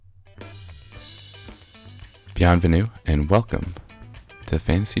Bienvenue and welcome to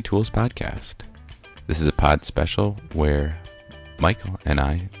Fantasy Tools Podcast. This is a pod special where Michael and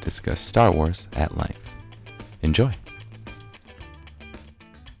I discuss Star Wars at length. Enjoy.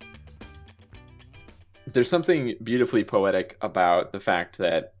 There's something beautifully poetic about the fact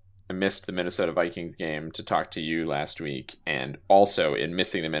that I missed the Minnesota Vikings game to talk to you last week, and also in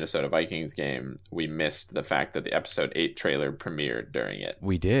missing the Minnesota Vikings game, we missed the fact that the episode 8 trailer premiered during it.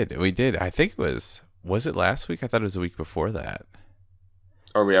 We did. I think was it last week? I thought it was a week before that.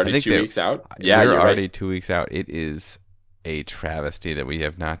 Are we already 2 weeks out? Yeah, we're you're already right. 2 weeks out. It is a travesty that we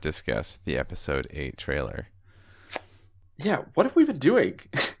have not discussed the episode 8 trailer. Yeah, what have we been doing?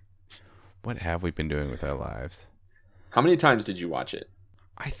 What have we been doing with our lives? How many times did you watch it?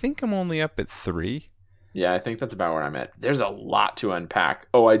 I think I'm only up at 3. Yeah, I think that's about where I'm at. There's a lot to unpack.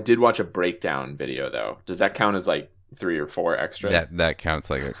 Oh, I did watch a breakdown video, though. Does that count as like 3 or 4 extra? That counts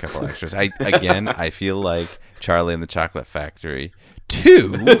like a couple extras. I feel like Charlie and the Chocolate Factory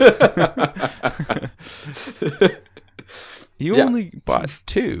 2. You only bought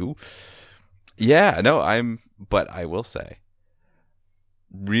 2. Yeah, no, but I will say,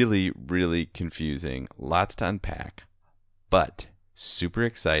 really, really confusing. Lots to unpack, but super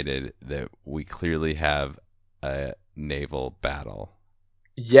excited that we clearly have a naval battle.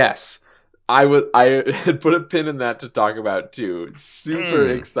 Yes. I had put a pin in that to talk about too. Super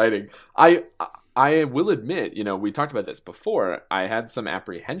exciting. I will admit, we talked about this before. I had some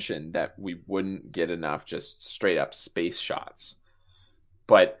apprehension that we wouldn't get enough just straight up space shots.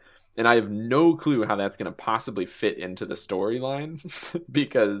 And I have no clue how that's going to possibly fit into the storyline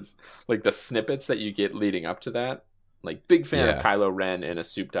because like the snippets that you get leading up to that, like big fan of Kylo Ren in a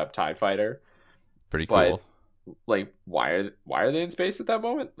souped up TIE fighter. Pretty cool. Like, why are they in space at that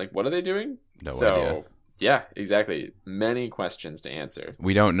moment? Like, what are they doing? No idea. Yeah, exactly. Many questions to answer.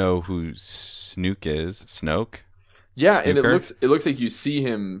 We don't know who Snoke is. Snoke? Yeah, Snooker? And it looks like you see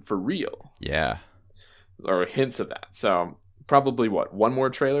him for real. Yeah. Or hints of that. So probably one more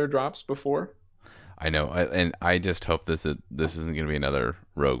trailer drops before? I know, and I just hope this isn't going to be another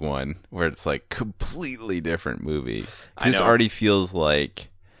Rogue One where it's like completely different movie. This already feels like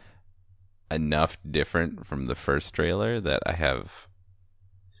enough different from the first trailer that I have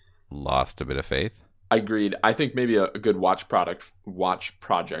lost a bit of faith. I agreed. I think maybe a good watch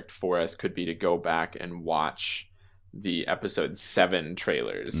project for us could be to go back and watch the episode 7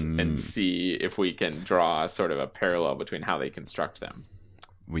 trailers and see if we can draw sort of a parallel between how they construct them.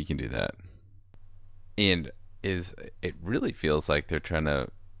 We can do that. And it really feels like they're trying to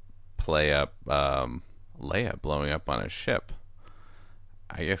play up Leia blowing up on a ship.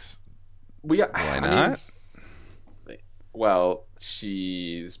 I guess why not? Well,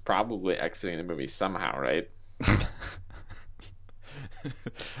 she's probably exiting the movie somehow, right?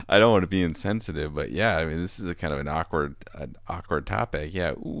 I don't want to be insensitive, but yeah, I mean, this is a kind of an awkward topic.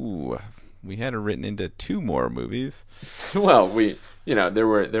 Yeah, we had her written into 2 more movies. Well, there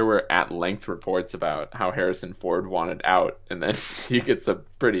were at length reports about how Harrison Ford wanted out, and then he gets a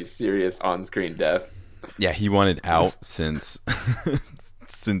pretty serious on-screen death. Yeah, he wanted out since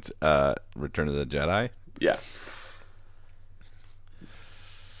Return of the Jedi. Yeah.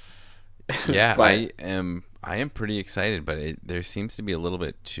 Yeah, I am pretty excited, but there seems to be a little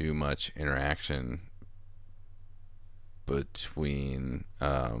bit too much interaction between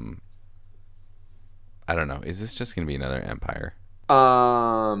I don't know. Is this just going to be another Empire?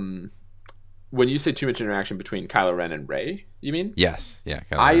 When you say too much interaction between Kylo Ren and Rey, you mean? Yes. Yeah.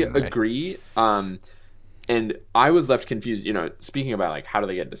 I agree. And I was left confused. Speaking about like how do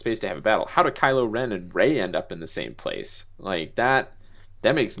they get into space to have a battle? How do Kylo Ren and Rey end up in the same place? Like that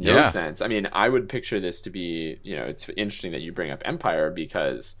makes no sense. I mean, I would picture this to be, it's interesting that you bring up Empire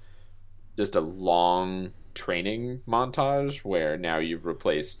because just a long training montage where now you've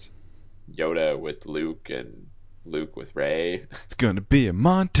replaced Yoda with Luke and Luke with Rey. It's going to be a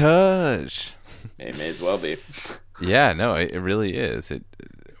montage. It may as well be. Yeah, no, it really is.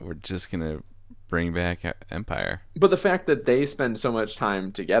 We're just going to bring back Empire. But the fact that they spend so much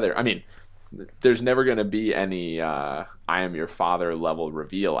time together, I mean, there's never going to be any I am your father level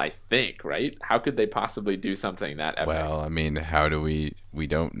reveal, I think, right? How could they possibly do something that epic? Well, I mean, how do we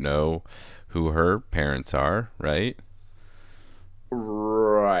don't know who her parents are, right?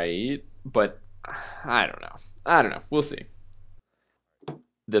 Right. But I don't know. We'll see.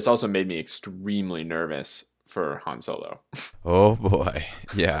 This also made me extremely nervous for Han Solo. Oh, boy.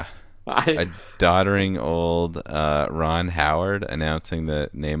 Yeah. A doddering old Ron Howard announcing the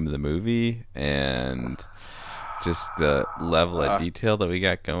name of the movie and just the level of detail that we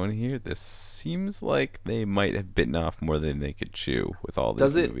got going here. This seems like they might have bitten off more than they could chew with all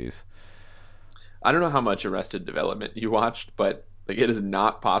these movies. I don't know how much Arrested Development you watched, but like it is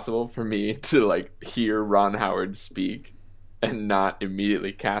not possible for me to like hear Ron Howard speak and not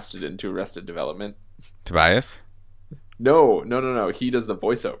immediately cast it into Arrested Development. Tobias? No. He does the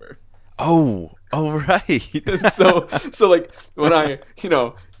voiceover. Oh, right. so like when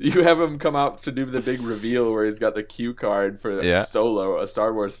you have him come out to do the big reveal where he's got the cue card for Solo, a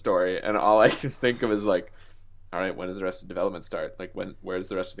Star Wars story, and all I can think of is like, all right, when does the rest of development start? Like where's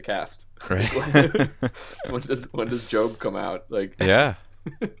the rest of the cast? Right. when does Job come out? Like yeah.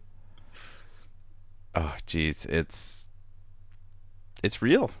 Oh, geez, it's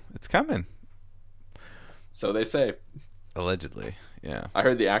real. It's coming. So they say. Allegedly, yeah. I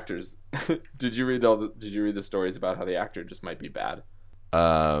heard the actors. Did you read the stories about how the actor just might be bad?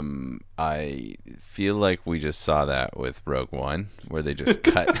 I feel like we just saw that with Rogue One, where they just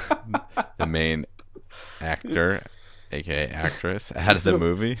cut the main actor, aka actress, out of the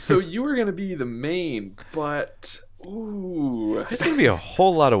movie. So you were gonna be the main, but ooh, there's gonna be a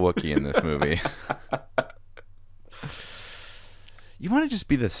whole lot of Wookiee in this movie. You want to just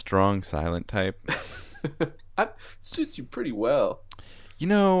be the strong, silent type? That suits you pretty well. You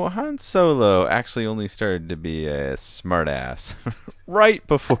know, Han Solo actually only started to be a smartass right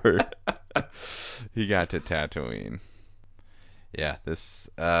before he got to Tatooine. Yeah, this,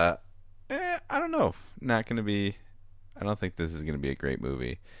 I don't know. Not going to be, I don't think this is going to be a great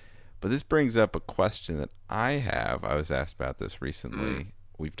movie. But this brings up a question that I have. I was asked about this recently.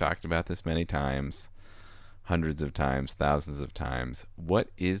 We've talked about this many times. Hundreds of times, thousands of times. What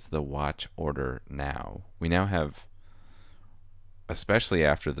is the watch order now? We now have, especially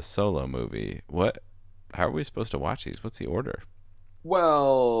after the Solo movie, how are we supposed to watch these? What's the order?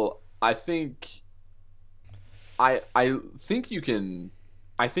 Well, I think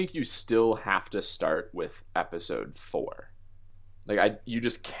you still have to start with episode 4. Like you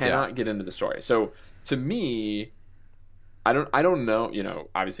just cannot get into the story. So to me, I don't know,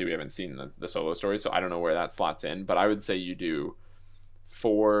 obviously we haven't seen the Solo story, so I don't know where that slots in, but I would say you do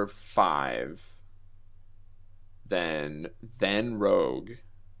 4, 5, then Rogue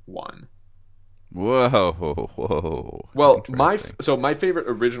One. Whoa. Well, my favorite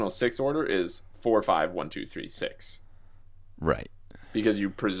original 6 order is 4, 5, 1, 2, 3, 6. Right. Because you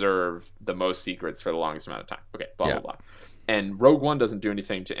preserve the most secrets for the longest amount of time. Okay, blah, blah. And Rogue One doesn't do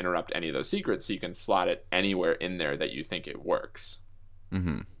anything to interrupt any of those secrets, so you can slot it anywhere in there that you think it works.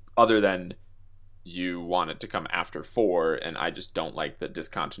 Mm-hmm. Other than you want it to come after 4, and I just don't like the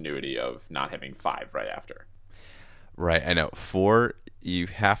discontinuity of not having 5 right after. Right, I know. 4, you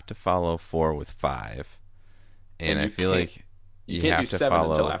have to follow 4 with 5. And I feel like you can't do 7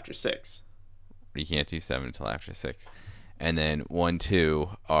 until after 6. You can't do 7 until after 6. And then 1, 2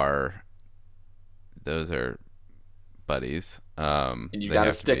 those are buddies. And you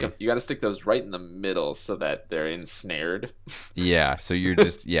gotta stick them. You gotta stick those right in the middle so that they're ensnared. Yeah, so you're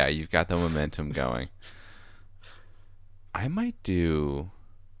just you've got the momentum going. I might do.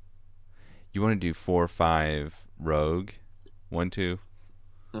 You want to do 4, 5 Rogue, 1, 2.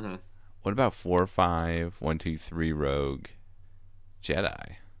 Mm-hmm. What about 4, 5, 1, 2, 3 Rogue,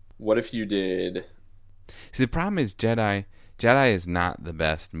 Jedi? What if you did? See, the problem is Jedi is not the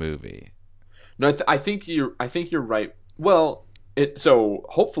best movie. No, I think you're right. Well, so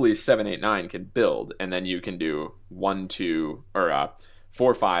hopefully 7, 8, 9 can build, and then you can do 1, 2 or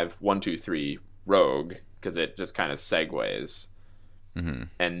 4, 5, 1, 2, 3 Rogue, because it just kind of segues,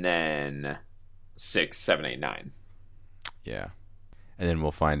 and then 6, 7, 8, 9. Yeah, and then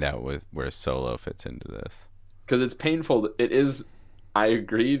we'll find out where Solo fits into this. Because it's painful. It is. I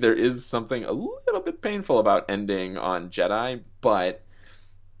agree. There is something a little bit painful about ending on Jedi, but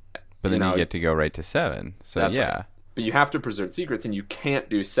then you get to go right to 7. So yeah. Right. But you have to preserve secrets, and you can't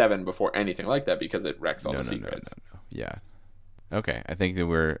do 7 before anything like that because it wrecks all the secrets. No. Yeah. Okay. I think that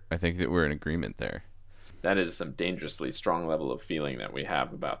we're in agreement there. That is some dangerously strong level of feeling that we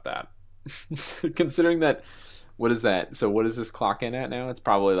have about that. Considering that, what is that? So what is this clock in at now? It's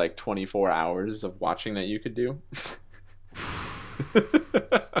probably like 24 hours of watching that you could do.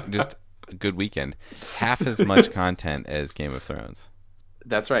 Just a good weekend. Half as much content as Game of Thrones.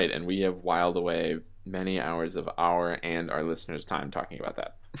 That's right, and we have whiled away many hours of our and our listeners' time talking about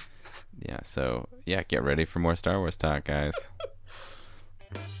that. Yeah, so get ready for more Star Wars talk, guys.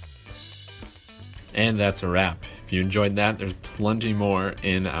 And that's a wrap. If you enjoyed that, there's plenty more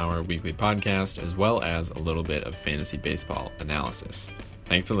in our weekly podcast, as well as a little bit of fantasy baseball analysis.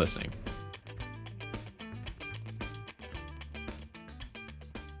 Thanks for listening.